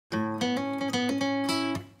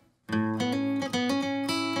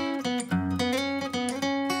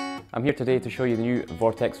I'm here today to show you the new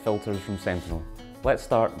Vortex filters from Sentinel. Let's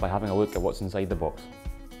start by having a look at what's inside the box.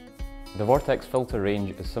 The Vortex filter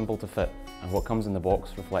range is simple to fit, and what comes in the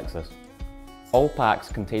box reflects this. All packs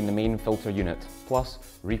contain the main filter unit, plus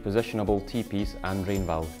repositionable T-piece and drain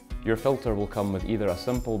valve. Your filter will come with either a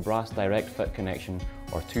simple brass direct fit connection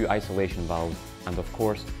or 2 isolation valves, and of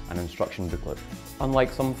course an instruction booklet.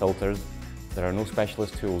 Unlike some filters, there are no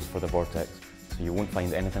specialist tools for the Vortex, so you won't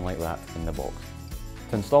find anything like that in the box.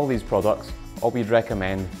 To install these products, all we'd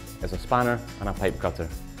recommend is a spanner and a pipe cutter.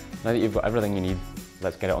 Now that you've got everything you need,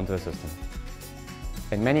 let's get it onto the system.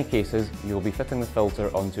 In many cases, you will be fitting the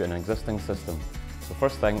filter onto an existing system. So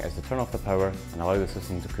first thing is to turn off the power and allow the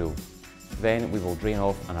system to cool. Then we will drain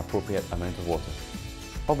off an appropriate amount of water.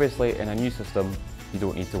 Obviously, in a new system, you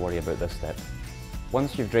don't need to worry about this step.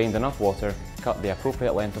 Once you've drained enough water, cut the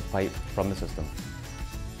appropriate length of pipe from the system.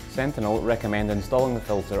 Sentinel recommend installing the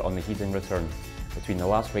filter on the heating return, between the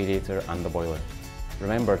last radiator and the boiler.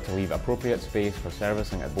 Remember to leave appropriate space for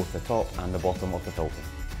servicing at both the top and the bottom of the filter.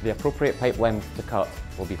 The appropriate pipe length to cut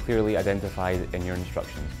will be clearly identified in your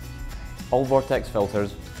instructions. All Vortex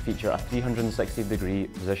filters feature a 360-degree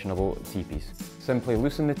positionable T-piece. Simply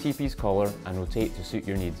loosen the T-piece collar and rotate to suit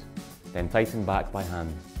your needs, then tighten back by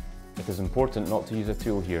hand. It is important not to use a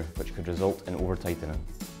tool here, which could result in over-tightening.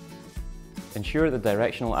 Ensure the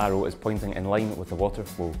directional arrow is pointing in line with the water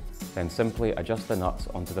flow, then simply adjust the nuts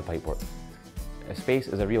onto the pipework. If space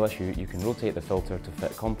is a real issue, you can rotate the filter to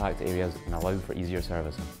fit compact areas and allow for easier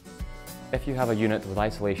servicing. If you have a unit with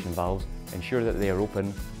isolation valves, ensure that they are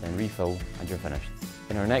open, then refill and you're finished.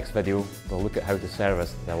 In our next video, we'll look at how to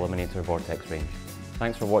service the Eliminator Vortex range.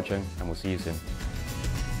 Thanks for watching and we'll see you soon.